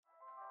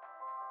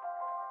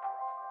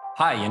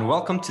Hi, and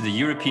welcome to the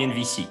European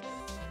VC.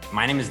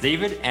 My name is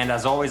David, and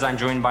as always, I'm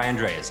joined by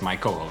Andreas, my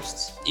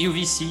co-hosts.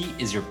 EUVC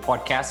is your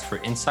podcast for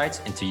insights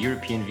into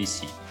European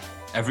VC.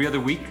 Every other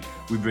week,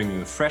 we bring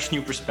you a fresh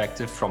new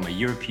perspective from a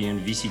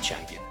European VC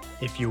champion.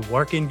 If you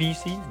work in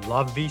VC,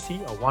 love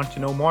VC, or want to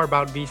know more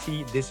about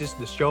VC, this is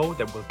the show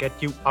that will get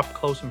you up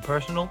close and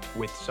personal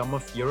with some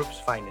of Europe's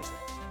finest.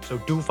 So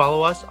do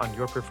follow us on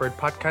your preferred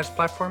podcast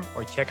platform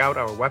or check out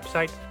our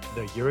website,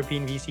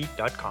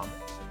 theeuropeanvc.com.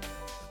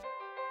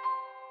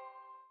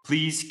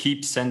 Please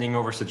keep sending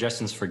over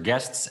suggestions for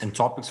guests and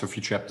topics for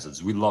future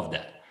episodes. We love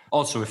that.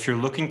 Also, if you're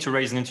looking to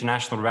raise an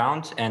international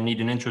round and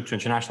need an intro to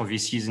international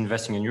VCs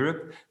investing in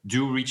Europe,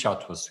 do reach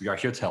out to us. We are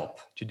here to help.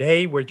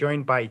 Today, we're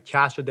joined by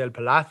Itxaso del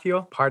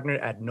Palacio, partner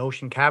at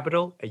Notion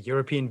Capital, a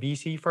European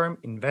VC firm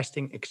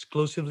investing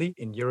exclusively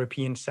in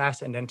European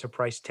SaaS and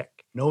enterprise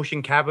tech.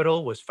 Notion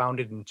Capital was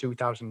founded in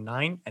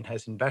 2009 and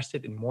has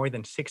invested in more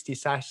than 60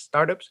 SaaS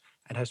startups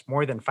and has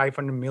more than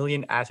 500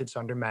 million assets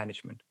under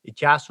management.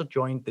 Itxaso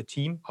joined the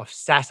team of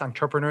SaaS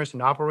entrepreneurs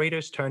and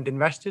operators turned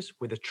investors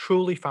with a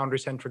truly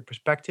founder-centric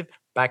perspective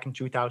back in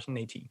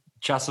 2018.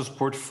 Itxaso's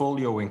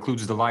portfolio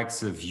includes the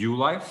likes of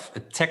ULife, a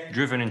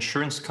tech-driven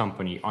insurance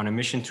company on a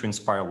mission to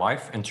inspire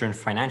life and turn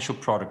financial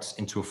products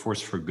into a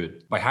force for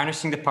good. By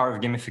harnessing the power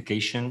of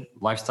gamification,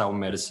 lifestyle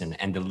medicine,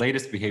 and the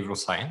latest behavioral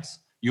science,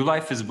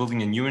 ULife is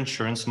building a new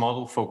insurance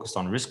model focused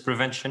on risk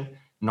prevention,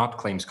 not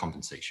claims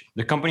compensation.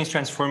 The company is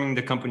transforming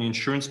the company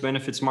insurance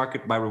benefits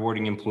market by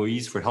rewarding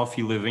employees for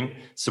healthy living,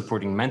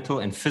 supporting mental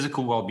and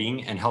physical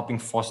well-being, and helping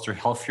foster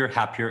healthier,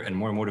 happier, and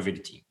more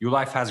motivated team.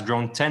 ULife has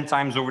grown 10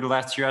 times over the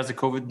last year as the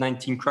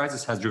COVID-19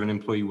 crisis has driven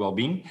employee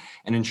well-being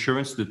and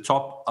insurance to the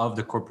top of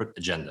the corporate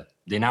agenda.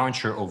 They now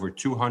insure over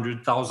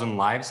 200,000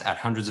 lives at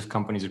hundreds of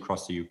companies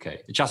across the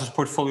UK. Itxaso's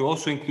portfolio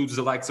also includes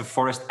the likes of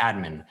Forest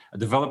Admin, a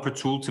developer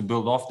tool to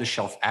build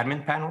off-the-shelf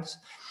admin panels.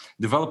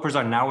 Developers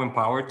are now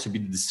empowered to be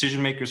the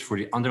decision makers for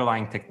the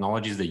underlying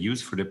technologies they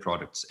use for their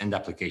products and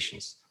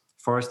applications.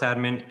 Forest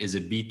Admin is a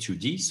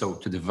B2D, so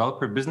to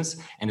developer business,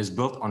 and is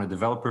built on a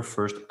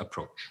developer-first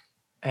approach.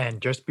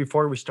 And just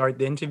before we start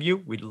the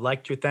interview, we'd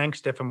like to thank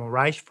Stefan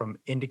Moraes from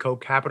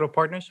Indico Capital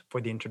Partners for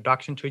the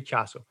introduction to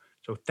Itxaso.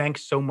 So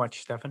thanks so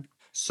much, Stefan.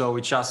 So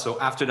Itxaso,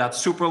 after that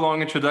super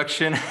long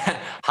introduction,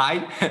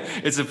 hi,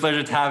 it's a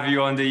pleasure to have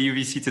you on the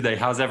UVC today.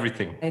 How's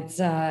everything? It's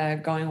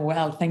going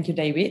well. Thank you,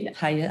 David.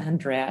 Hi,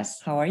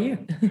 Andreas. How are you?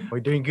 We're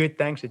doing good.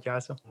 Thanks,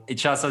 Itxaso.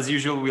 Itxaso, as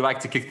usual, we like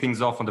to kick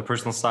things off on the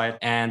personal side.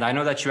 And I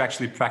know that you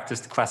actually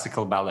practiced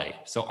classical ballet.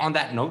 So on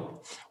that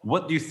note,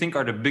 what do you think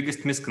are the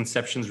biggest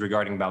misconceptions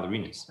regarding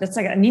ballerinas? That's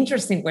an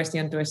interesting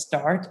question to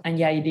start. And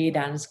yeah, I did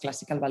dance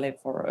classical ballet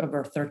for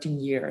over 13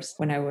 years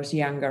when I was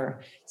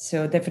younger.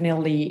 So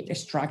definitely a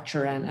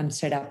structure and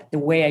set up the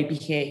way I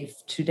behave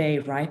today,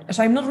 right?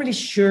 So I'm not really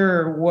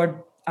sure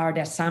what are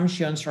the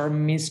assumptions or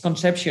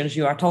misconceptions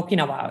you are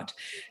talking about,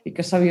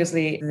 because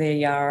obviously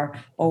they are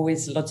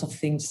always lots of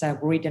things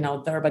written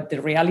out there. But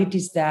the reality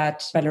is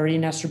that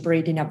ballerinas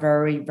operate in a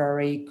very,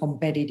 very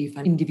competitive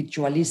and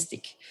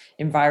individualistic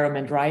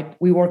environment, right?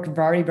 We work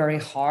very, very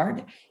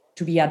hard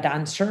to be a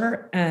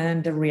dancer.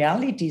 And the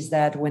reality is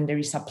that when there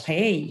is a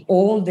play,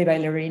 all the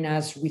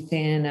ballerinas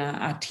within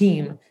a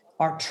team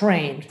are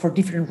trained for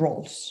different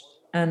roles.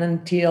 And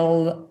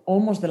until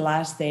almost the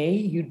last day,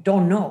 you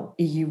don't know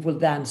if you will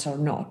dance or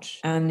not.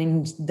 And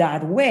in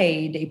that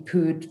way, they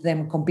put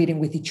them competing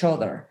with each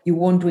other. You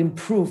want to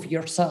improve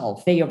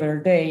yourself day over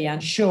day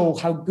and show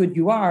how good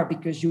you are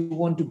because you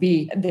want to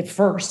be the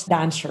first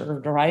dancer,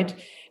 right?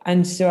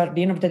 And so at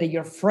the end of the day,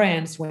 your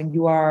friends, when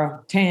you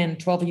are 10,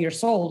 12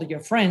 years old, your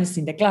friends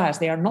in the class,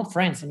 they are not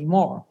friends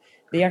anymore.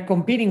 They are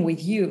competing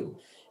with you.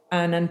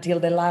 And until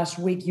the last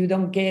week, you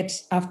don't get,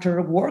 after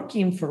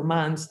working for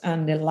months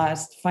and the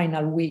last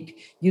final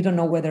week, you don't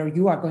know whether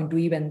you are going to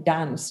even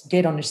dance,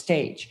 get on a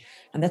stage.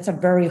 And that's a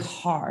very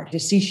hard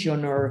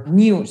decision or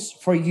news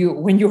for you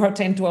when you are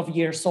 10, 12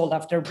 years old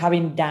after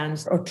having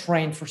danced or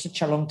trained for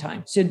such a long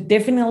time. So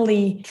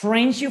definitely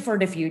trains you for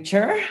the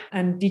future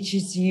and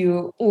teaches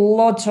you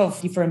lots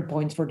of different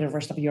points for the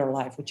rest of your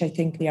life, which I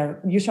think they are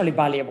usually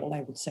valuable,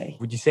 I would say.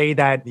 Would you say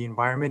that the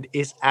environment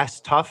is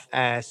as tough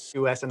as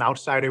you as an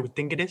outsider would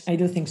think it is? I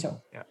do think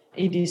so. Yeah.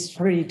 It is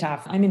pretty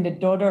tough. I mean, the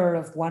daughter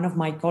of one of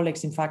my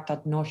colleagues, in fact,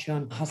 at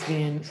Notion, has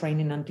been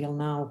training until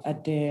now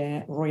at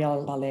the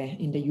Royal Ballet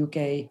in the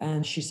UK.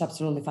 And she's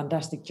absolutely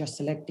fantastic, just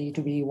selected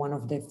to be one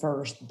of the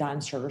first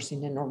dancers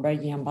in the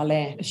Norwegian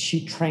ballet.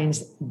 She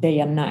trains day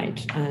and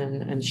night,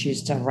 and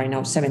she's right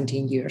now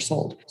 17 years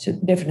old. So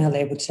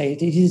definitely, I would say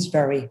it is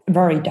very,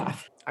 very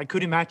tough. I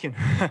could imagine.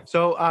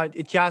 So,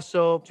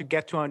 Itxaso, to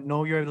get to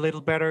know you a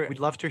little better, we'd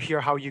love to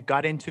hear how you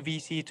got into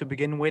VC to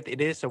begin with.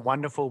 It is a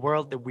wonderful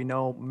world that we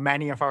know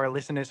many of our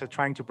listeners are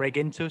trying to break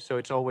into, so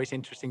it's always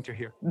interesting to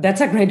hear.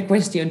 That's a great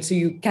question. So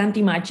you can't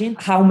imagine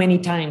how many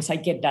times I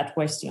get that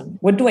question.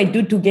 What do I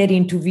do to get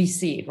into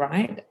VC,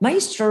 right? My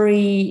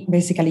story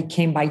basically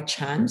came by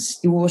chance.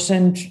 It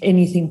wasn't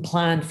anything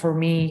planned for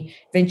me.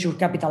 Venture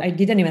capital, I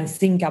didn't even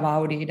think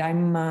about it.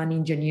 I'm an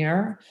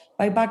engineer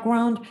by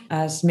background.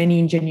 As many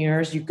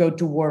engineers, you go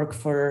to work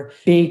for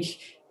big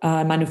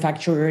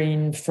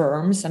manufacturing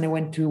firms, and I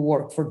went to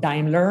work for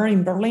Daimler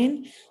in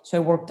Berlin. So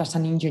I worked as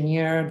an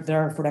engineer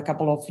there for a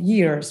couple of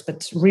years,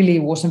 but really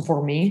it wasn't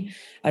for me.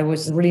 I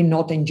was really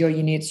not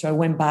enjoying it. So I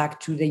went back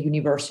to the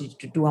university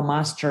to do a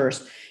master's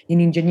in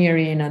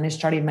engineering, and I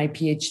started my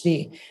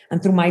PhD.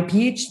 And through my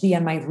PhD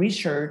and my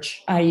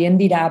research, I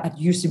ended up at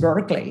UC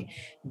Berkeley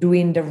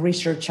doing the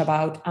research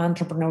about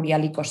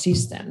entrepreneurial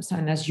ecosystems.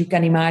 And as you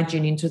can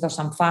imagine, in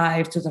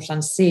 2005,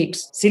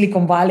 2006,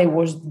 Silicon Valley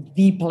was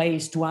the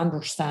place to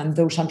understand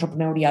those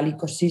entrepreneurial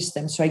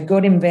ecosystems. So I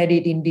got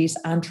embedded in this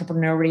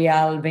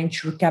entrepreneurial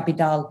venture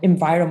capital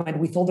environment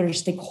with other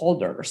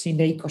stakeholders in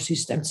the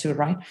ecosystem too,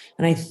 right?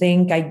 And I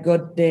think I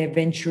got the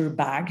venture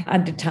bag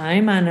at the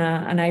time.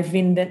 And I've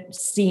been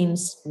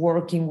since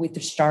working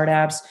with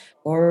startups,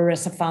 or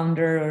as a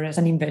founder, or as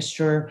an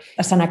investor,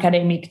 as an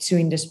academic too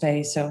in the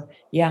space. So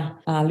yeah,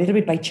 a little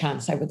bit by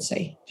chance, I would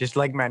say. Just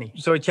like many.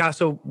 So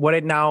Itxaso, what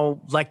I'd now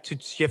like to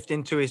shift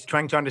into is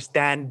trying to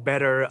understand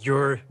better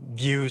your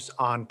views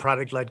on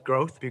product-led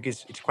growth,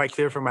 because it's quite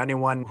clear from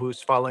anyone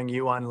who's following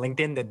you on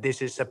LinkedIn that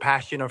this is a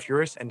passion of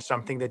yours and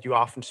something that you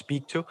often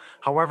speak to.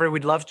 However,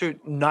 we'd love to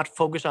not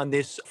focus on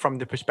this from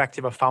the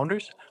perspective of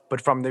founders, but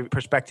from the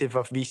perspective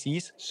of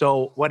VCs.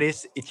 So what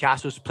is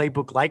Itxaso's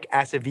playbook like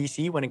as a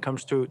VC when it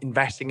comes to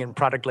investing in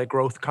product-led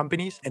growth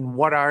companies? And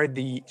what are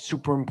the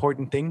super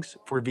important things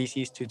for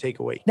VCs to take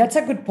away? That's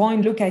a good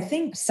point. Look, I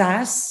think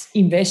SaaS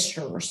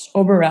investors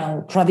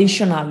overall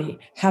traditionally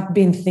have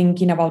been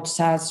thinking about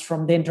SaaS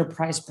from the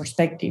enterprise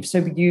perspective. So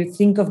if you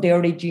think of the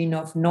origin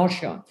of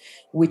Notion,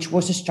 which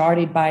was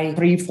started by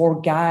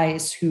 3-4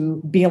 guys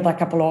who built a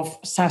couple of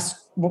SaaS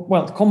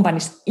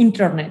companies,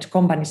 internet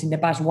companies in the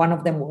past. One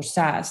of them was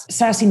SaaS.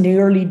 SaaS in the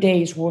early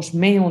days was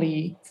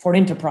mainly for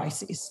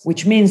enterprises,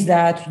 which means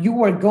that you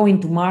were going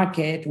to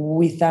market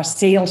with a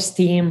sales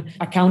team,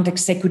 account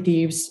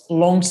executives,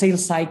 long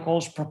sales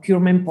cycles,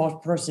 procurement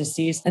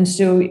processes. And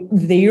so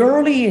the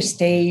early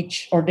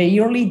stage or the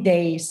early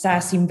days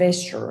SaaS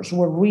investors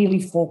were really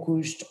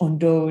focused on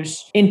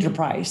those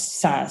enterprise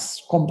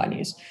SaaS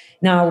companies.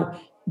 Now,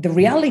 the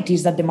reality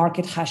is that the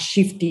market has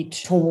shifted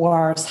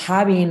towards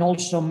having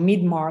also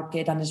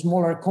mid-market and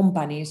smaller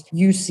companies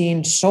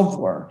using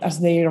software as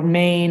their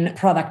main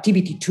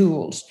productivity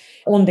tools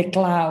on the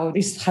cloud.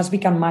 This has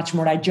become much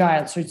more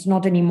agile. So it's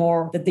not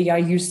anymore that they are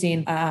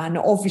using an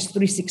Office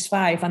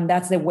 365 and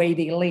that's the way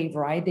they live,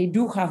 right? They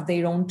do have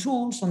their own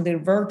tools on their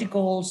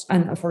verticals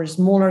and for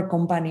smaller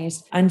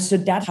companies. And so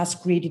that has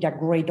created a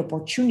great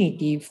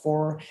opportunity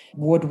for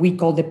what we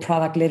call the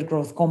product-led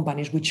growth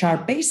companies, which are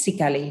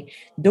basically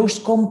those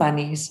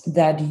companies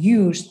that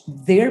use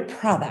their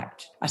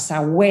product as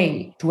a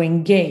way to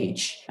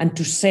engage and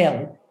to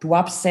sell, to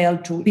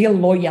upsell, to build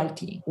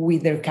loyalty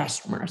with their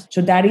customers.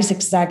 So that is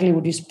exactly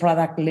what is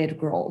product-led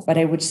growth. But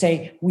I would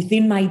say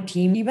within my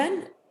team,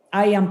 even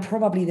I am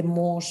probably the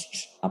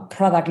most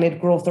product-led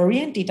growth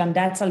oriented, and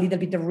that's a little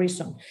bit the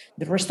reason.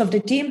 The rest of the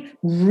team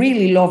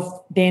really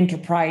love the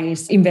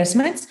enterprise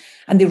investments,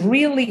 and they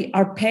really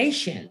are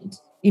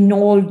patient in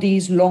all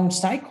these long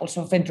cycles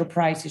of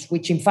enterprises,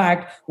 which in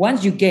fact,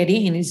 once you get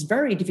in, it's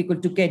very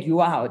difficult to get you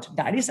out.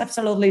 That is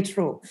absolutely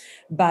true.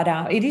 But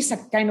it is a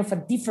kind of a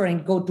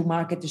different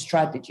go-to-market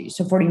strategy.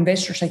 So for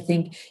investors, I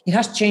think it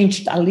has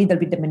changed a little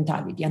bit the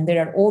mentality. And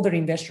there are other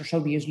investors,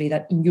 obviously,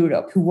 that in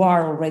Europe who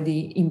are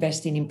already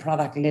investing in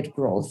product-led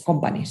growth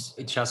companies.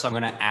 Itxaso, I'm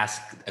going to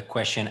ask a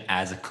question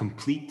as a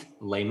complete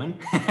layman.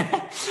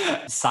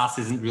 SaaS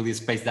isn't really a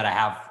space that I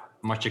have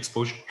much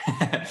exposure.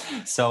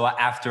 So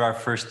after our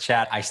first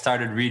chat, I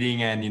started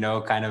reading and,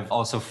 kind of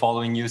also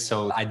following you.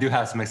 So I do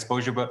have some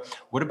exposure, but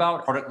what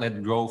about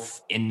product-led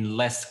growth in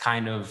less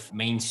kind of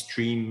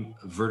mainstream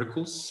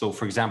verticals? So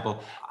for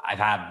example, I've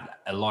had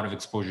a lot of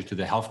exposure to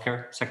the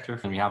healthcare sector,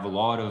 and we have a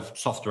lot of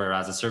software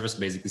as a service,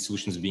 basically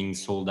solutions being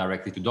sold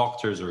directly to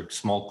doctors or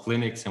small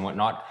clinics and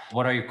whatnot.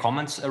 What are your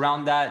comments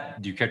around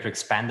that? Do you care to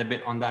expand a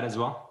bit on that as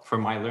well for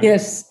my learning?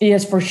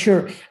 Yes, for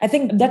sure. I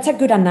think that's a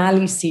good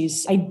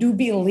analysis. I do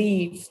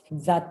believe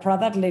that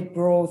product-led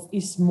growth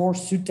is more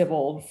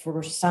suitable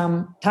for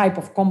some type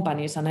of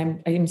companies,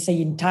 and I'm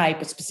saying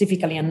type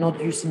specifically and not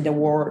using the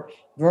word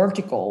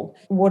vertical.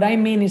 What I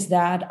mean is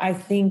that I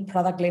think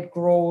product-led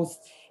growth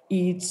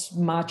it's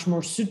much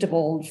more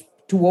suitable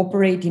to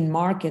operate in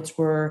markets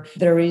where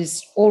there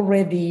is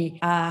already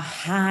a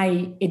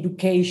high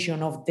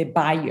education of the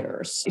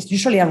buyers. It's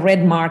usually a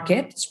red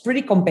market. It's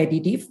pretty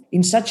competitive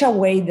in such a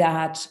way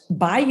that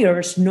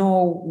buyers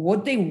know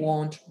what they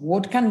want,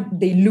 what can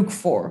they look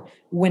for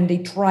when they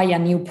try a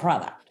new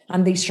product,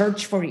 and they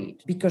search for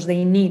it because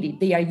they need it.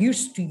 They are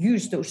used to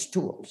use those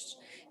tools.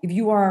 If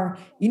you are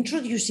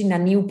introducing a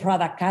new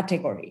product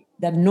category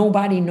that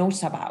nobody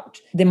knows about,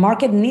 the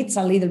market needs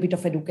a little bit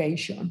of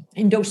education.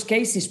 In those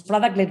cases,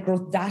 product-led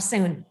growth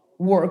doesn't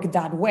work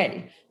that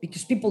way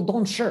because people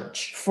don't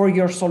search for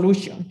your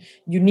solution.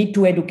 You need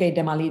to educate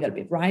them a little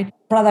bit, right?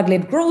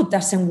 Product-led growth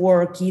doesn't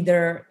work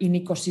either in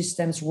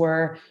ecosystems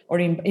where, or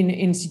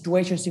in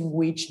situations in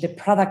which the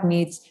product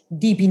needs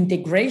deep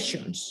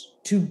integrations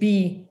to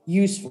be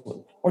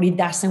useful, or it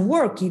doesn't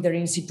work either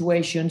in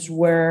situations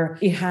where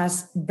it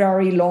has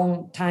very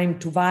long time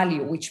to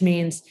value, which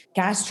means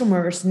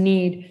customers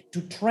need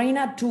to train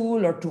a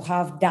tool or to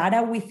have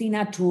data within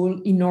a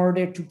tool in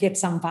order to get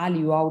some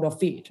value out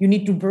of it. You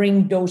need to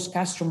bring those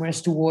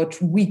customers to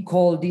what we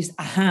call this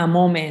aha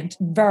moment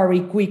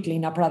very quickly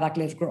in a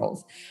product-led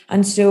growth.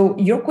 And so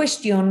your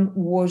question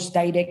was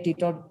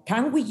directed on,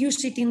 can we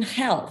use it in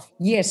health?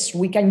 Yes,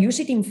 we can use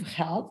it in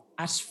health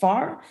as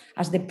far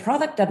as the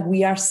product that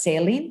we are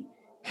selling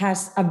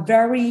has a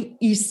very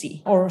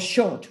easy or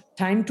short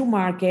time to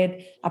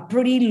market, a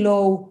pretty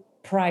low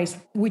price,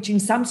 which in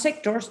some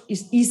sectors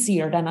is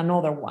easier than in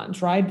other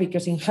ones, right?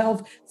 Because in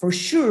health, for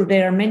sure,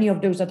 there are many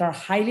of those that are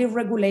highly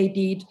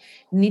regulated,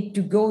 need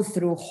to go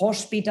through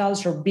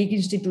hospitals or big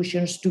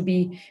institutions to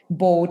be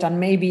bought, and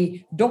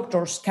maybe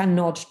doctors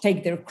cannot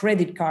take their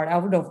credit card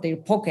out of their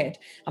pocket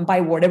and buy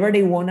whatever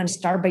they want and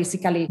start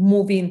basically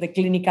moving the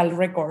clinical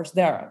records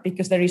there,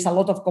 because there is a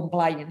lot of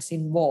compliance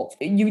involved.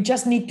 You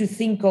just need to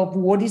think of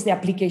what is the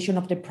application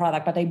of the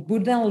product, but I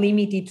wouldn't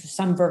limit it to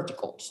some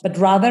verticals, but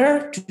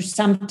rather to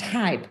some type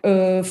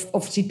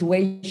of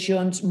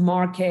situations,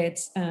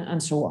 markets,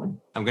 and so on.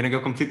 I'm going to go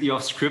completely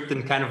off script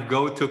and kind of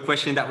go to a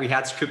question that we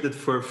had scripted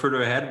for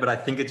further ahead, but I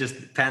think it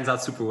just pans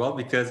out super well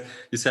because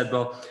you said,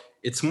 well,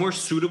 it's more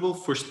suitable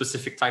for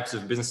specific types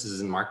of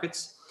businesses and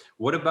markets.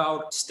 What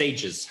about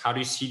stages? How do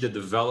you see the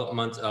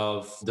development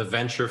of the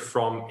venture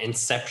from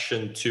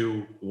inception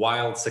to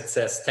wild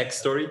success tech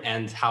story,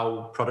 and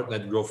how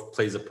product-led growth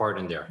plays a part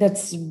in there?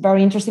 That's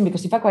very interesting,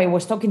 because in fact, I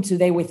was talking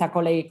today with a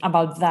colleague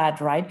about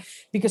that, right?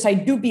 Because I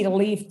do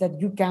believe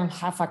that you can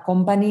have a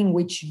company in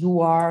which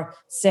you are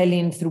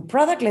selling through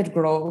product-led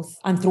growth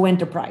and through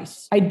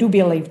enterprise. I do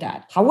believe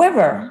that.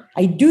 However,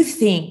 I do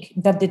think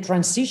that the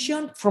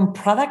transition from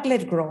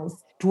product-led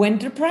growth to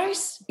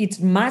enterprise, it's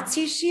much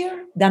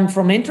easier than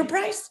from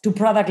enterprise to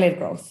product-led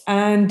growth.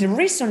 And the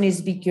reason is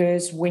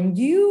because when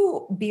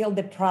you build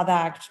a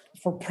product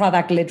for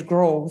product-led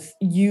growth,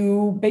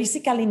 you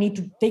basically need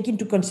to take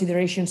into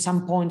consideration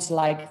some points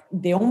like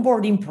the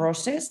onboarding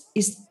process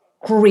is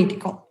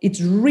critical. It's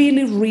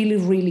really, really,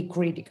 really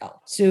critical.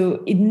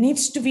 So it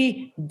needs to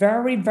be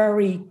very,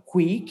 very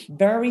quick,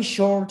 very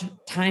short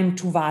time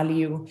to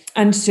value.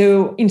 And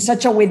so in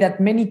such a way that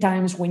many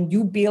times when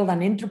you build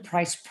an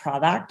enterprise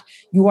product,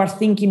 you are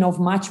thinking of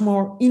much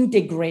more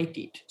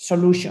integrated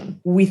solution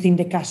within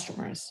the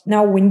customers.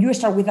 Now, when you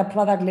start with a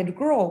product-led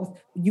growth,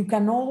 you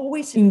can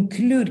always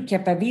include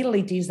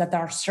capabilities that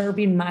are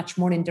serving much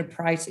more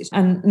enterprises.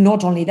 And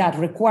not only that,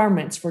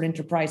 requirements for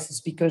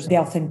enterprises, because the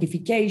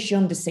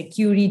authentication, the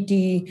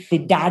security, the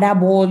data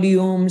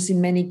volumes in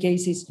many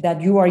cases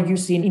that you are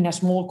using in a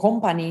small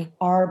company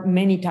are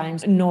many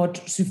times not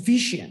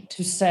sufficient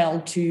to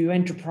sell to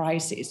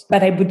enterprises.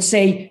 But I would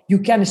say you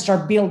can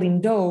start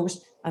building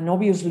those. And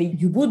obviously,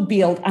 you would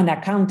build an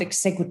account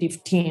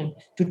executive team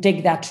to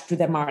take that to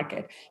the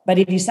market. But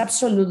it is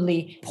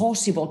absolutely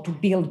possible to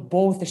build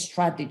both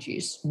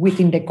strategies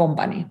within the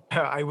company.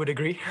 I would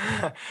agree.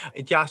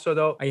 Itxaso,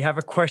 though, I have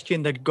a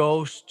question that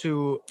goes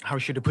to, how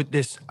should I put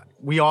this?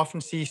 We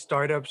often see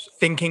startups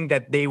thinking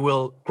that they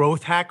will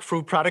growth hack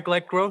through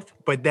product-led growth,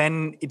 but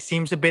then it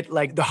seems a bit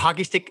like the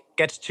hockey stick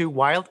gets too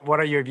wild. What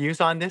are your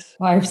views on this?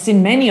 Well, I've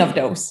seen many of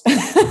those.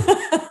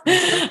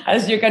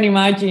 As you can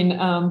imagine,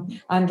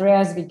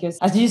 Andreas, because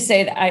as you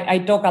said, I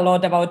talk a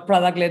lot about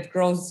product-led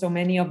growth. So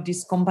many of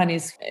these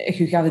companies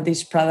who have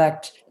this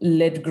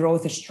product-led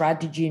growth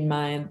strategy in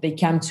mind, they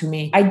come to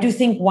me. I do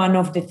think one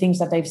of the things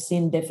that I've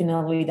seen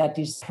definitely that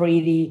is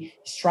pretty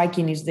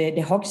striking is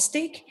the hockey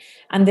stick.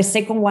 And the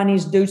second one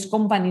is those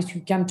companies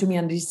who come to me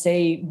and they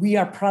say, we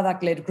are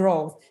product-led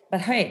growth.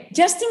 But hey,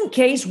 just in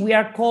case we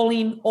are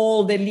calling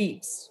all the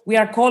leads, we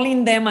are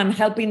calling them and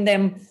helping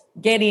them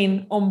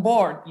getting on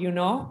board,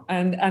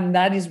 and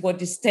that is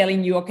what is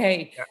telling you,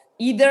 okay,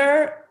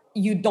 either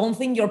you don't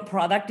think your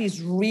product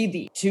is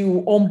ready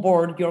to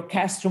onboard your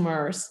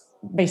customers,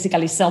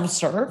 basically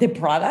self-serve the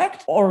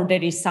product, or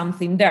there is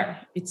something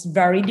there. It's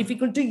very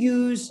difficult to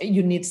use.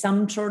 You need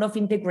some sort of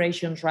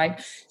integrations,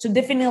 right? So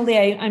definitely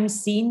I'm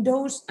seeing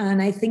those.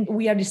 And I think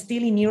we are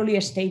still in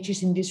earlier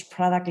stages in this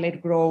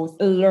product-led growth,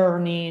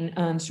 learning,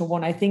 and so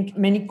on. I think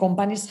many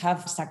companies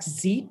have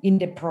succeeded in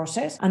the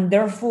process. And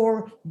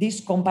therefore,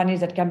 these companies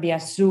that can be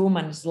Zoom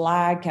and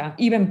Slack,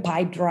 even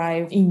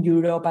Pipedrive in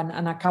Europe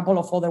and a couple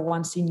of other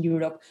ones in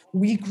Europe,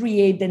 will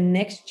create the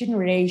next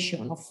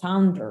generation of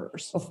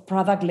founders of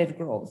product-led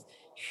growth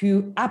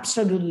who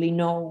absolutely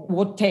know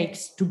what it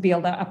takes to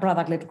build a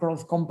product-led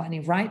growth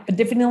company, right? But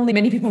definitely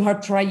many people are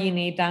trying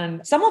it,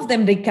 and some of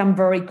them, they come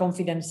very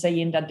confident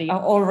saying that they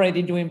are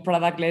already doing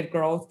product-led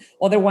growth.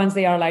 Other ones,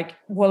 they are like,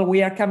 well,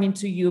 we are coming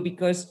to you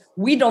because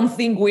we don't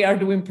think we are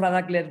doing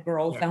product-led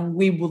growth and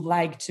we would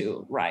like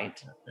to,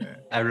 right?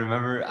 I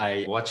remember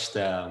I watched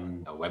a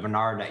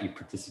webinar that you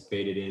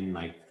participated in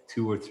like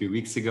 2 or 3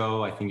 weeks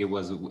ago. I think it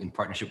was in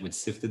partnership with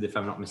Sifted, if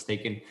I'm not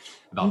mistaken,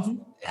 about it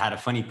had a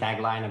funny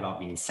tagline about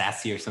being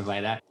sassy or something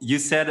like that. You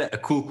said a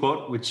cool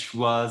quote, which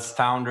was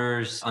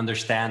founders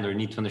understand or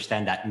need to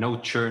understand that no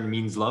churn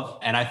means love.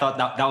 And I thought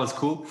that was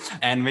cool.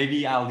 And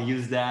maybe I'll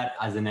use that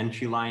as an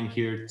entry line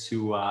here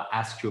to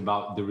ask you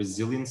about the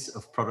resilience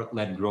of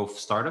product-led growth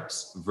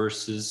startups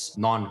versus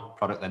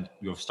non-product-led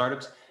growth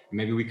startups.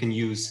 Maybe we can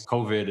use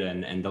COVID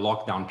and the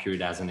lockdown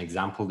period as an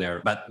example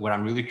there. But what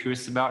I'm really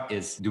curious about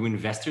is, do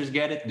investors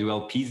get it? Do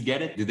LPs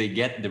get it? Do they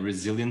get the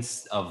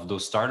resilience of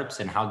those startups?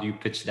 And how do you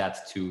pitch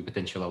that to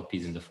potential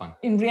LPs in the fund?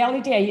 In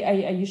reality,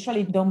 I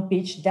usually don't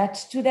pitch that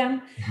to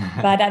them,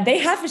 but they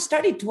have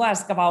started to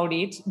ask about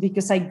it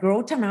because I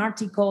wrote an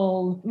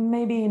article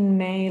maybe in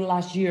May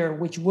last year,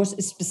 which was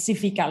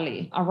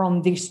specifically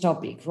around this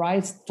topic,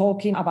 right?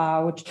 Talking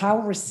about how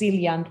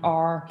resilient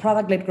are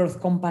product-led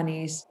growth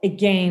companies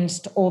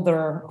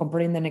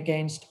comparing them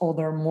against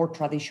other more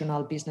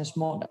traditional business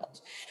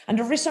models. And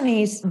the reason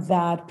is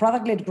that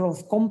product-led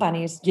growth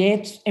companies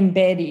get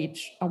embedded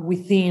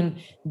within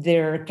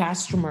their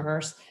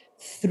customers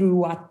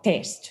through a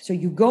test. So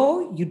you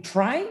go, you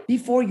try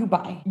before you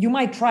buy. You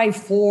might try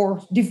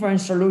 4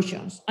 different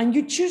solutions and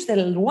you choose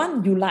the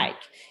one you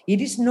like. It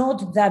is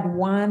not that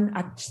one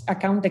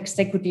account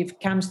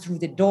executive comes through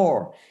the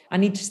door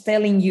and it's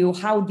telling you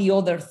how the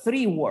other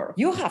 3 work.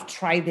 You have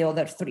tried the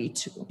other 3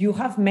 too. You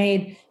have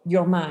made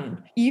your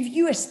mind. If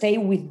you stay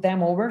with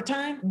them over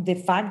time, the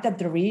fact that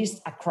there is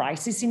a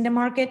crisis in the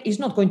market is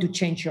not going to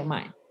change your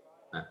mind.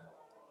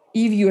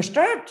 If you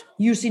start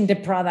using the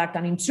product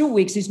and in 2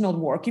 weeks it's not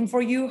working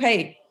for you,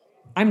 hey,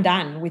 I'm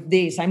done with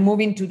this. I'm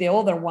moving to the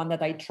other one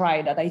that I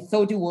tried that I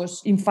thought it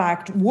was in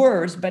fact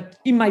worse, but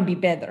it might be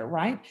better,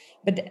 right?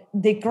 But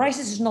the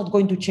crisis is not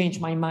going to change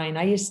my mind.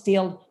 I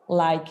still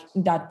like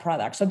that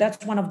product. So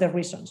that's one of the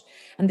reasons.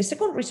 And the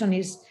second reason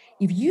is,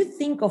 if you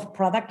think of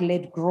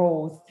product-led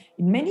growth,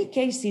 in many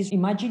cases,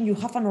 imagine you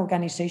have an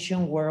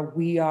organization where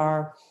we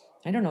are,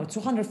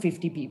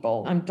 250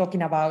 people. I'm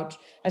talking about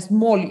a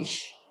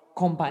smallish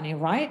company,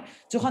 right?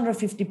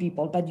 250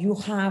 people, but you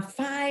have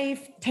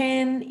 5,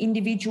 10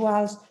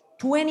 individuals,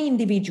 20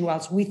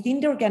 individuals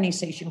within the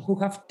organization who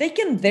have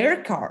taken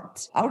their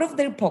cards out of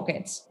their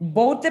pockets,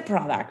 bought the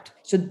product.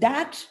 So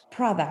that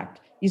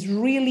product is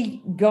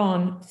really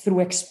gone through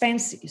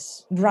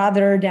expenses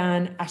rather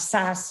than a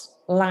SaaS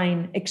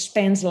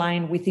expense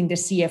line within the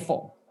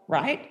CFO,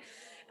 right?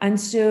 And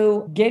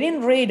so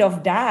getting rid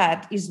of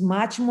that is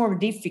much more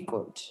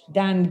difficult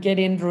than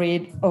getting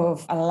rid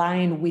of a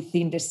line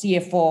within the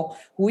CFO,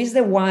 who is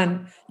the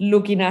one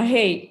looking at,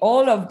 hey,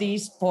 all of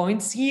these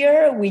points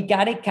here, we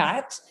got to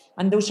cut.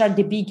 And those are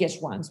the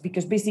biggest ones,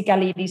 because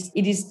basically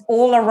it is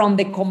all around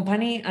the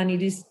company and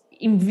it is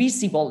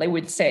invisible, they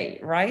would say,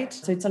 right?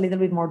 So it's a little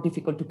bit more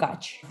difficult to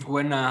catch.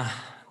 When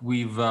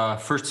we've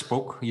first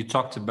spoke, you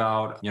talked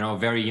about, a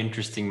very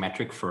interesting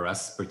metric for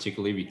us,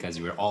 particularly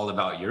because we're all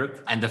about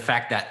Europe, and the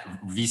fact that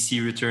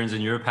VC returns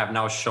in Europe have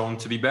now shown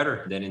to be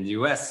better than in the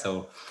US.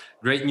 So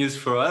great news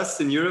for us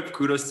in Europe.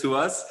 Kudos to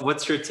us.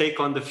 What's your take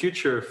on the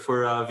future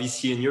for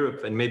VC in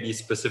Europe, and maybe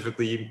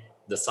specifically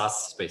the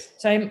SaaS space?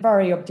 So I'm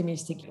very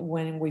optimistic.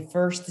 When we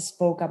first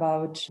spoke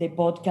about the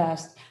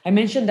podcast, I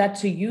mentioned that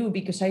to you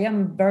because I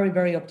am very,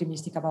 very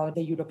optimistic about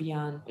the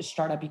European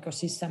startup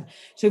ecosystem.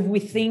 So if we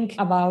think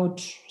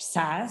about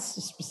SaaS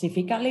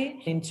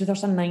specifically, in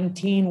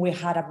 2019, we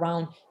had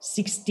around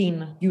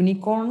 16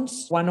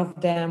 unicorns. One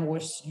of them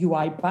was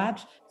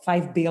UiPath,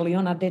 5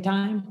 billion at the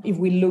time. If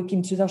we look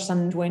in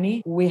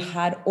 2020, we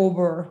had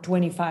over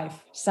 25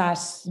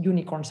 SaaS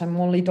unicorns. I'm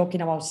only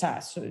talking about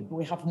SaaS. So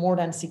we have more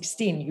than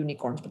 16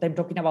 unicorns, but I'm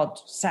talking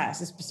about SaaS,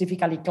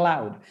 specifically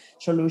cloud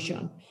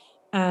solution.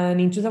 And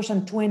in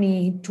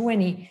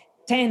 2020,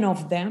 10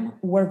 of them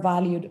were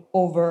valued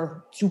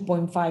over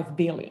 2.5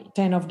 billion,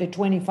 10 of the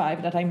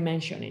 25 that I'm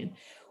mentioning,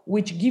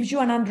 which gives you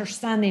an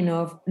understanding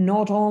of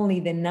not only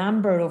the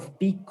number of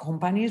big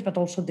companies, but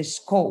also the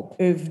scope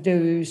of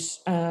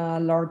those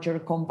larger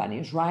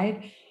companies,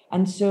 right?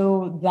 And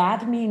so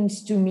that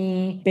means to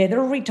me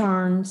better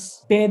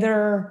returns,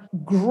 better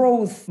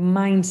growth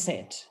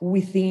mindset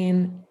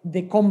within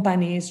the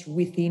companies,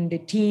 within the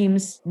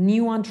teams,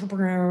 new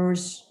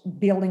entrepreneurs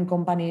building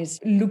companies,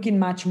 looking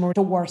much more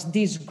towards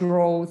this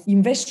growth,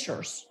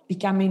 investors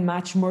becoming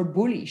much more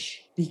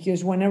bullish,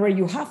 because whenever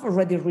you have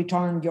already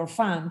returned your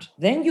fund,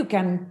 then you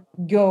can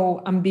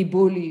go and be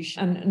bullish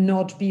and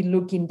not be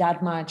looking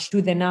that much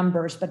to the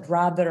numbers, but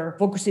rather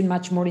focusing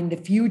much more in the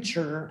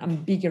future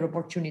and bigger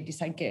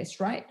opportunities, I guess,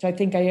 right? So I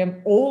think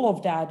all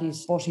of that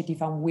is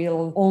positive and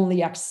will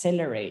only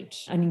accelerate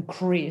and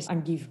increase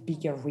and give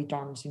bigger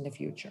returns in the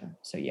future.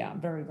 So yeah,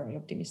 I'm very, very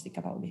optimistic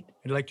about it.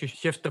 I'd like to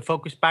shift the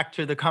focus back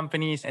to the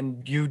companies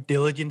and due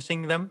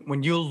diligencing them.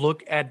 When you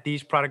look at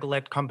these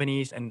product-led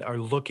companies and are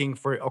looking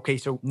for, okay,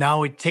 so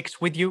now it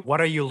ticks with you, what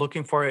are you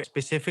looking for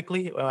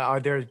specifically? Are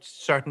there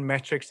certain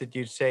metrics that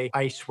you say,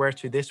 I swear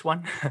to this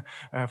one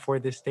for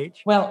this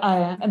stage? Well,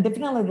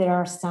 definitely there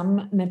are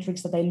some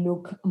metrics that I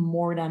look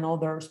more than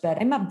others, but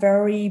I'm a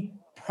very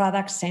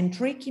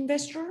product-centric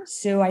investor.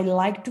 So I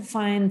like to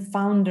find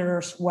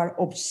founders who are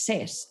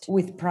obsessed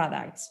with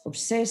products,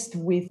 obsessed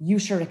with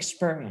user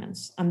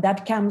experience. And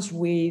that comes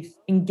with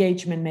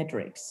engagement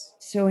metrics.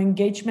 So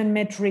engagement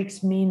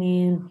metrics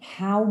meaning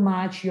how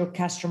much your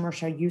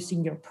customers are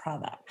using your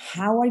product.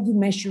 How are you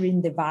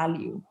measuring the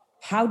value?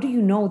 How do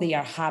you know they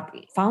are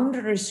happy?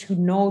 Founders who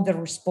know the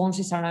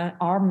responses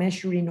are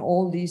measuring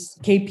all these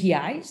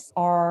KPIs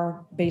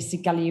are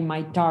basically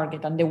my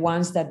target, and the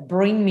ones that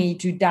bring me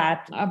to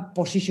that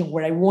position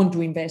where I want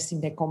to invest in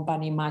the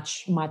company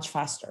much, much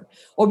faster.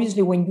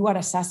 Obviously, when you are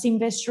a SaaS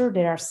investor,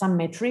 there are some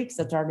metrics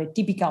that are the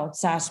typical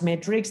SaaS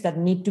metrics that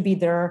need to be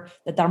there,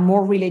 that are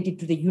more related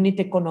to the unit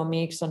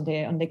economics, on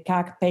the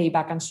CAC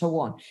payback, and so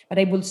on. But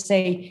I will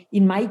say,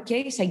 in my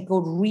case, I go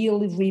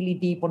really, really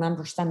deep on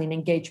understanding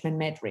engagement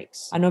metrics.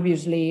 And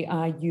obviously,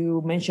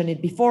 you mentioned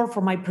it before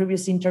from my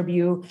previous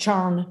interview,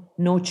 churn,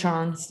 no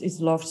churn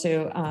is love.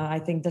 So I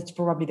think that's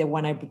probably the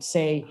one I would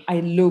say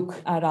I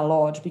look at a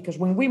lot, because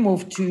when we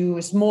move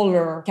to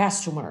smaller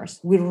customers,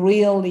 we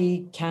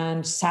really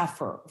can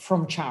suffer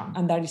from churn,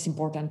 and that is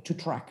important to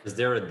track. Is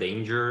there a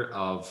danger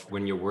of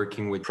when you're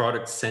working with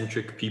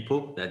product-centric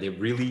people that they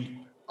really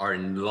are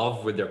in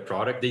love with their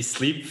product? They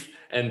sleep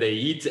and they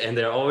eat and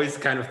they're always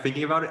kind of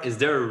thinking about it. Is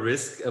there a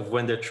risk of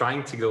when they're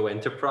trying to go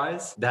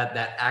enterprise that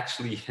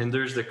actually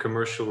hinders the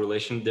commercial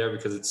relation there,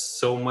 because it's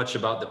so much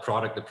about the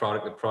product,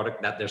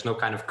 that there's no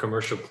kind of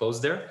commercial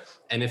close there?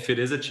 And if it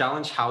is a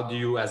challenge, how do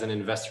you as an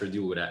investor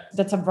deal with that?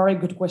 That's a very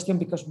good question,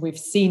 because we've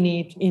seen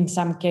it in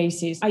some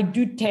cases. I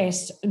do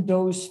test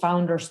those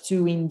founders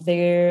too in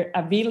their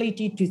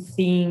ability to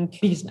think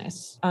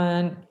business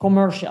and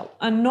commercial,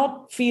 and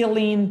not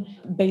feeling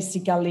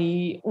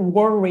basically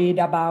worried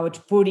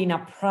about putting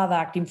a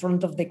product in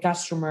front of the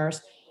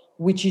customers,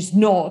 which is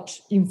not,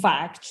 in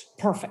fact,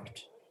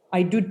 perfect.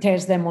 I do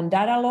test them on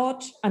that a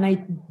lot, and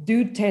I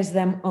do test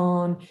them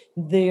on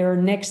their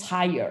next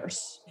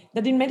hires.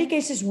 That in many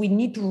cases, we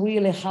need to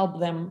really help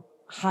them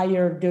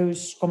hire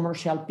those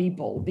commercial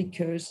people,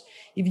 because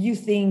if you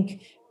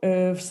think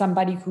of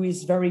somebody who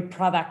is very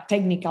product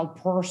technical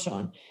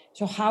person,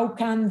 so how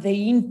can they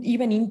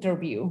even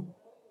interview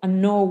and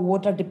know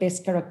what are the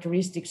best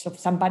characteristics of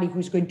somebody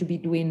who's going to be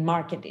doing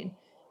marketing?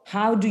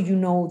 How do you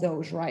know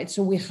those, right?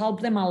 So we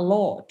help them a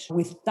lot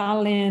with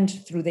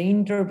talent, through the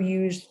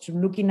interviews, to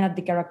looking at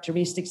the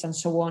characteristics and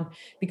so on,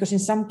 because in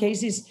some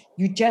cases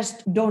you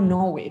just don't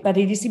know it. But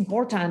it is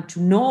important to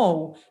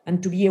know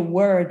and to be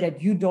aware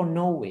that you don't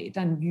know it,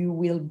 and you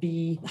will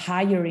be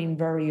hiring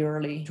very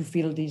early to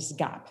fill this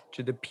gap.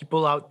 To the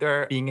people out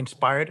there being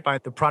inspired by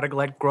the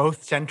product-led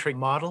growth-centric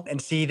model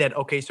and see that,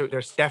 okay, so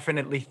there's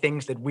definitely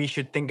things that we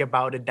should think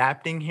about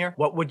adapting here.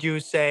 What would you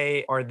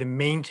say are the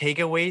main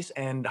takeaways,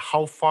 and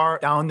how far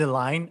down the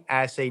line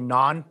as a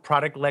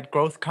non-product-led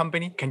growth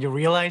company can you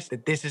realize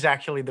that this is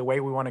actually the way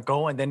we want to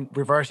go, and then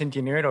reverse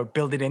engineer it or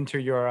build it into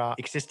your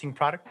existing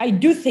product? I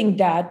do think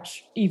that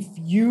if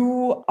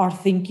you are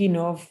thinking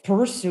of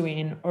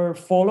pursuing or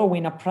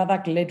following a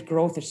product-led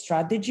growth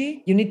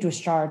strategy, you need to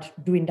start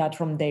doing that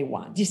from day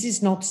one. This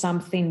is not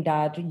something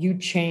that you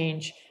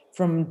change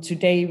from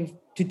today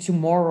to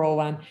tomorrow,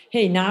 and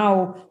hey,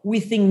 now we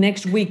think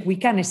next week we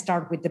can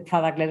start with the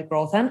product-led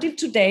growth. Until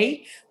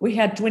today, we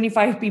had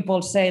 25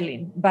 people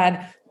selling,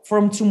 but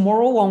from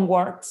tomorrow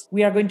onwards,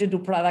 we are going to do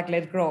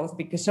product-led growth,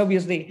 because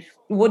obviously,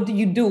 what do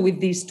you do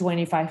with these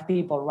 25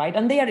 people, right?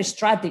 And they are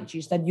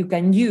strategies that you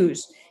can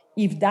use.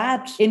 If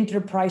that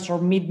enterprise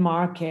or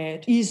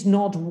mid-market is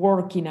not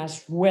working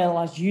as well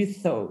as you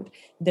thought,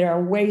 there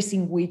are ways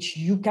in which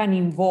you can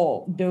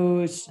involve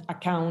those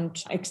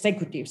account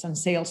executives and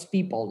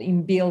salespeople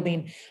in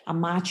building a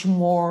much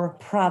more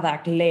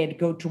product-led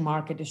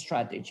go-to-market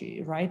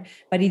strategy, right?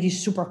 But it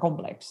is super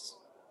complex.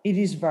 It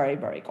is very,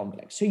 very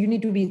complex. So you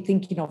need to be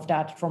thinking of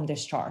that from the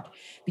start,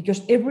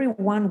 because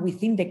everyone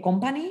within the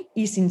company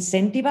is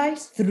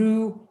incentivized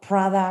through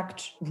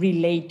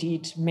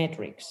product-related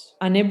metrics,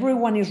 and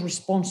everyone is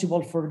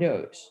responsible for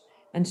those.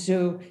 And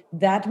so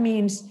that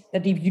means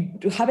that if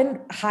you haven't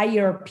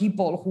hired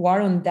people who are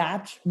on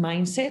that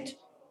mindset,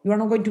 you are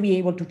not going to be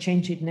able to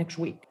change it next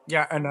week.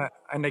 Yeah,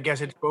 and I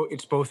guess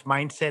it's both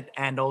mindset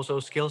and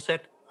also skill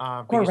set.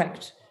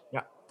 Correct.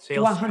 Yeah.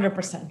 Sales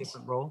 100%.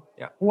 Different role.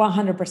 Yeah.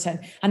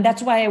 100%. And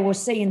that's why I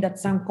was saying that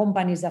some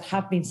companies that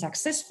have been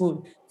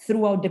successful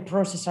throughout the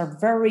process are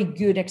very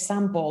good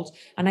examples.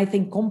 And I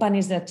think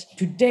companies that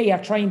today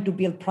are trying to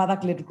build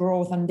product-led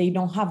growth and they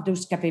don't have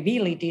those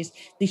capabilities,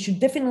 they should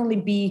definitely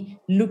be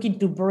looking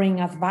to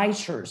bring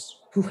advisors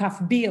who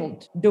have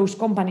built those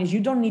companies.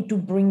 You don't need to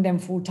bring them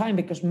full time,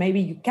 because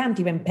maybe you can't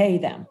even pay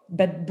them,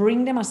 but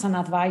bring them as an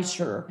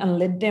advisor and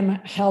let them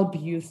help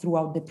you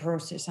throughout the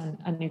process.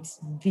 And it's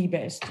the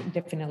best,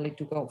 definitely,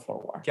 to go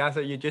forward. Yeah, so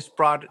you just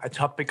brought a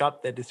topic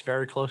up that is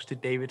very close to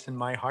David's and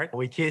my heart,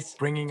 which is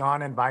bringing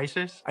on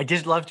advisors. I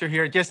just love to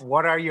hear just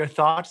what are your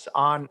thoughts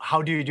on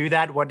how do you do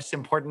that? What is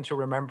important to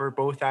remember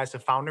both as a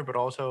founder, but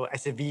also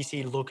as a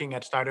VC looking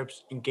at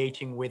startups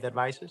engaging with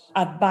advisors?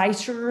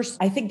 Advisors,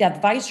 I think the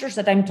advisors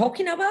that I'm talking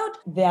talking about.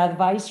 The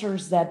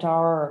advisors that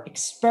are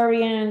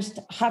experienced,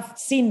 have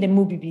seen the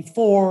movie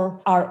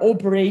before, are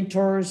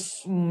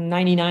operators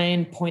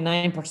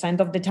 99.9%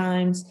 of the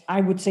times.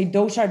 I would say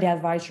those are the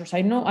advisors.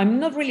 I'm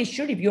not really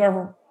sure if you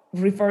are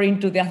referring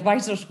to the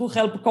advisors who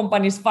help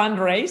companies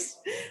fundraise,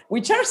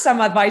 which are some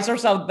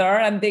advisors out there,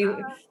 and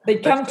they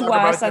come to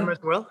us and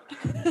as well.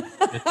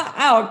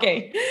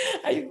 Okay.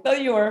 I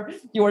thought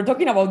you were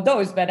talking about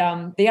those, but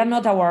they are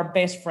not our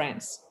best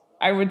friends,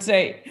 I would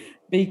say,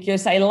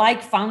 because I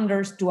like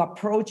founders to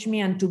approach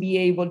me and to be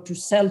able to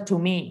sell to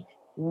me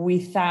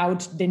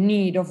without the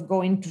need of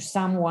going to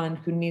someone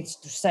who needs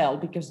to sell.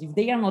 Because if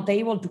they are not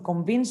able to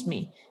convince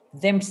me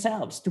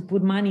themselves to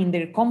put money in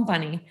their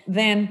company,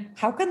 then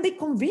how can they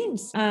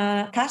convince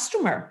a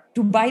customer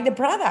to buy the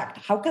product?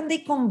 How can they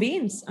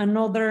convince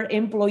another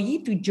employee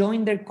to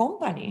join their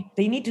company?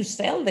 They need to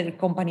sell their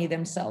company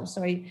themselves.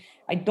 So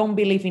I don't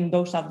believe in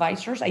those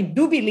advisors. I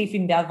do believe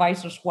in the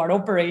advisors who are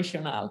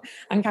operational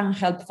and can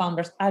help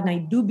founders. And I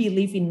do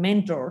believe in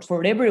mentors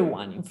for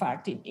everyone, in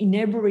fact, in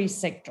every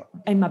sector.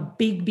 I'm a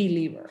big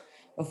believer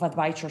of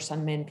advisors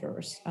and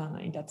mentors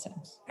in that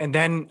sense. And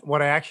then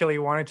what I actually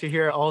wanted to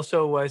hear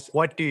also was,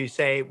 what do you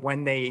say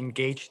when they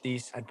engage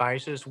these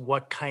advisors?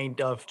 What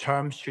kind of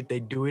terms should they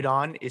do it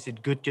on? Is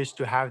it good just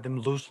to have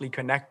them loosely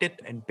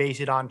connected and base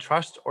it on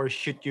trust, or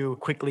should you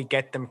quickly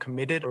get them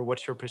committed? Or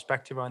what's your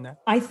perspective on that?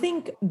 I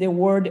think the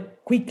word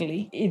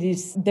quickly, it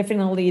is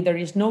definitely, there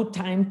is no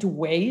time to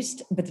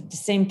waste, but at the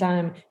same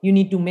time, you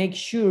need to make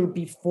sure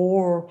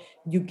before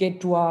you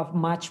get to a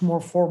much more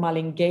formal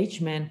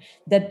engagement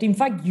that in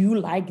fact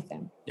you like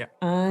them. Yeah.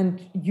 And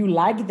you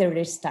like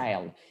their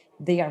style.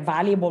 They are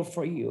valuable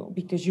for you,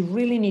 because you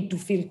really need to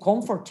feel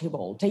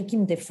comfortable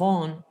taking the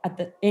phone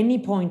at any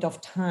point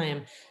of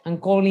time and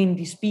calling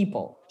these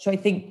people. So I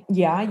think,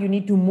 you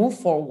need to move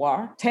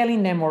forward,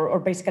 telling them or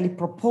basically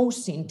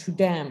proposing to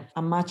them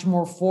a much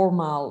more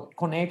formal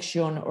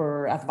connection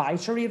or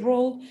advisory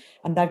role.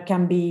 And that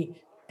can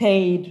be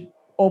paid,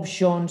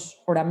 options,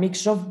 or a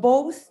mix of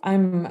both.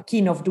 I'm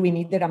keen of doing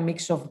either a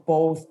mix of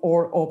both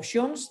or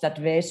options that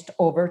vest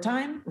over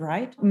time,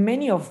 right?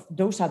 Many of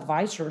those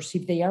advisors,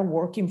 if they are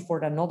working for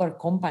another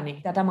company,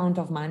 that amount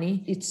of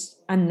money, it's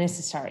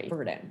unnecessary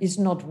for them. It's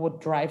not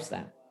what drives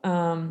them.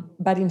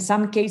 But in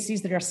some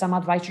cases, there are some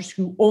advisors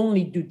who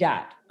only do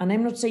that. And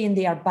I'm not saying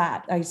they are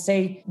bad. I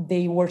say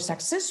they were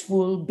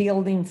successful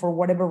building, for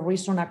whatever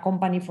reason, a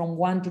company from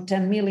 1 to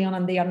 10 million,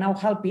 and they are now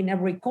helping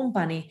every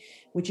company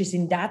which is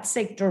in that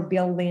sector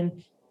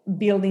building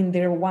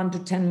their 1 to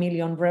 10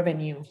 million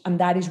revenue. And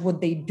that is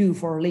what they do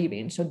for a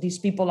living. So these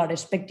people are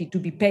expected to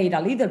be paid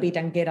a little bit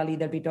and get a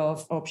little bit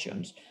of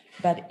options.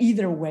 But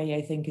either way,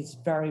 I think it's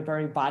very,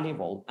 very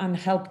valuable and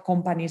help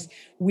companies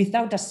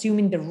without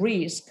assuming the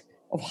risk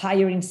of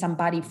hiring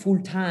somebody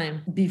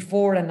full-time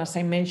before, and as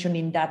I mentioned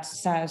in that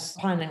SaaS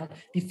panel,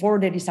 before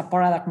there is a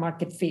product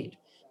market fit.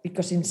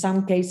 Because in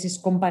some cases,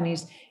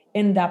 companies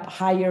end up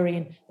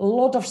hiring a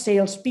lot of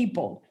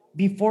salespeople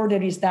before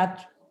there is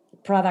that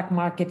product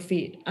market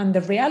fit. And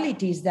the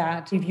reality is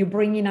that if you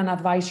bring in an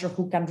advisor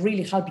who can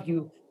really help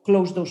you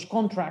close those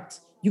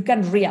contracts, you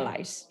can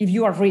realize if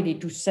you are ready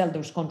to sell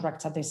those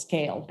contracts at a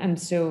scale. And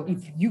so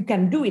if you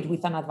can do it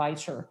with an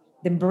advisor,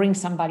 then bring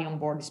somebody on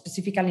board,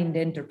 specifically in the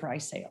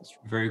enterprise sales.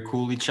 Very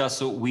cool,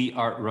 Itxaso. We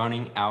are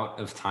running out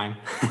of time.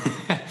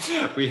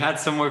 We had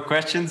some more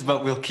questions,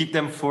 but we'll keep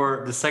them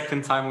for the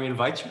second time we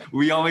invite you.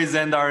 We always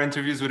end our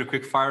interviews with a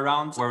quick fire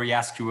round where we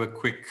ask you a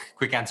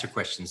quick answer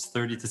questions,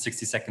 30 to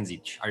 60 seconds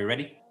each. Are you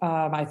ready?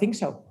 I think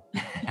so.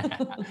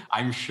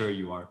 I'm sure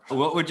you are.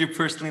 What would you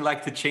personally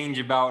like to change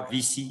about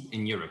VC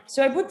in Europe?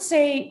 So I would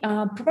say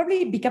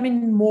probably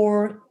becoming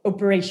more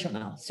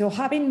operational. So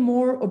having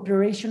more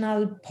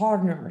operational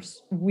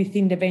partners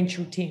within the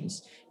venture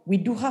teams. We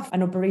do have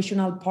an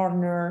operational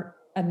partner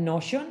at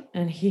Notion,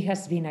 and he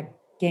has been a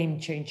game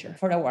changer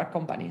for our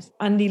companies.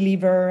 Andy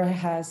Lever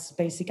has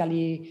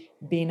basically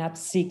been at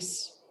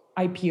 6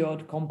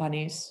 IPO'd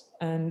companies,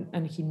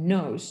 and he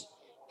knows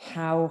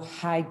how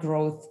high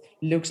growth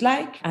looks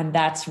like, and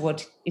that's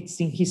what it's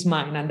in his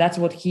mind, and that's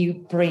what he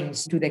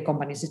brings to the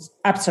companies. It's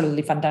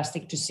absolutely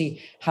fantastic to see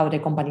how the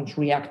companies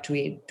react to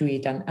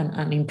it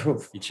and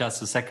improve.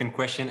 Itxaso, second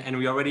question, and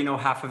we already know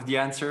half of the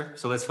answer,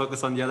 so let's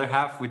focus on the other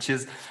half, which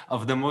is,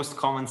 of the most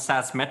common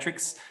SaaS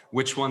metrics,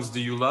 which ones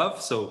do you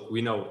love? So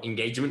we know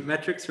engagement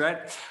metrics, right?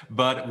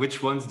 But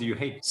which ones do you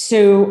hate?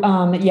 So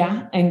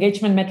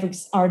engagement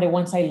metrics are the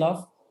ones I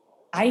love.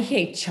 I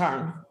hate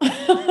churn.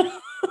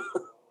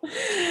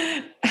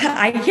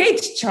 I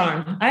hate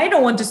churn. I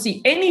don't want to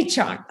see any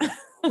churn.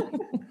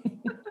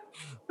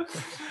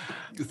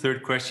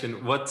 Third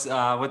question, what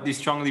do you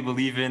strongly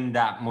believe in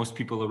that most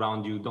people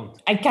around you don't?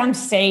 I can't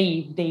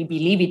say they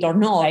believe it or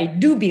not. I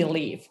do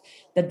believe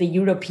that the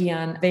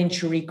European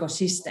venture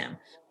ecosystem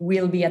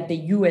will be at the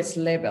US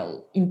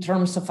level in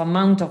terms of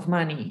amount of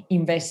money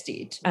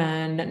invested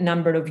and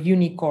number of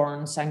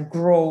unicorns and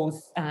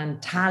growth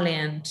and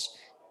talent.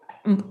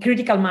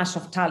 critical mass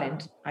of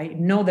talent. I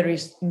know there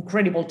is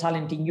incredible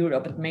talent in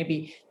Europe, but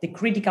maybe the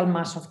critical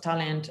mass of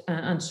talent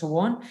and so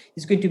on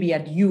is going to be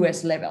at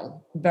US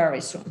level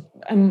very soon.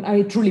 And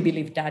I truly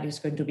believe that is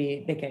going to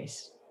be the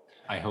case.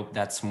 I hope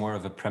that's more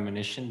of a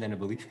premonition than a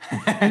belief.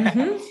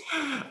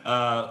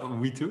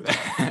 We too.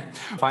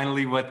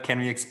 Finally, what can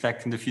we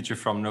expect in the future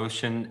from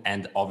Notion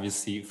and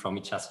obviously from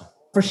Itxaso?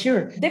 For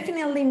sure.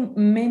 Definitely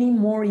many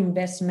more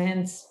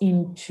investments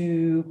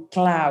into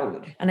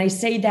cloud. And I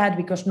say that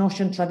because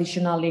Notion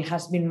traditionally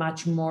has been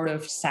much more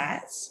of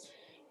SaaS,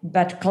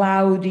 but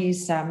cloud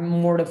is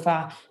more of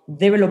a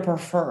developer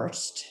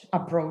first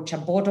approach, a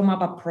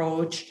bottom-up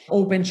approach,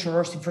 open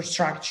source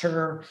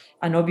infrastructure,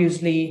 and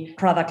obviously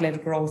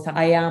product-led growth.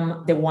 I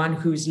am the one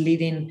who's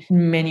leading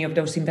many of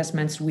those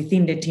investments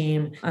within the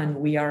team, and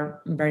we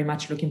are very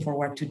much looking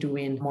forward to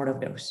doing more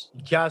of those.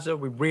 Itxaso,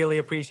 we really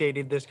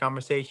appreciated this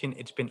conversation.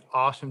 It's been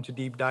awesome to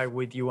deep dive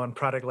with you on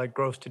product-led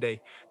growth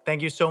today.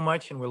 Thank you so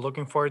much, and we're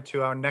looking forward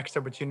to our next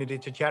opportunity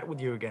to chat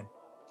with you again.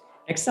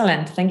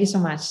 Excellent. Thank you so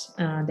much,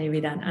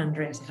 David and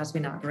Andres. It has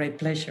been a great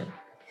pleasure.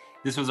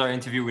 This was our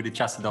interview with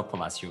Itxaso del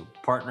Palacio,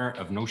 partner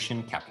of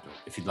Notion Capital.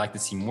 If you'd like to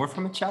see more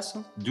from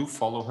Itxaso, do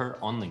follow her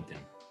on LinkedIn.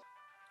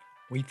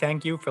 We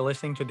thank you for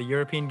listening to The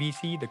European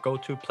VC, the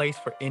go-to place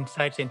for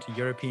insights into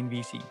European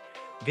VC.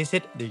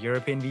 Visit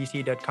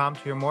theeuropeanvc.com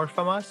to hear more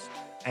from us.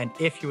 And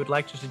if you would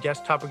like to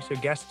suggest topics or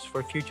guests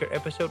for future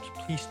episodes,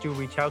 please do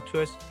reach out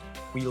to us.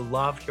 We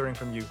love hearing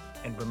from you.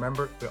 And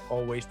remember, we're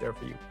always there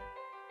for you.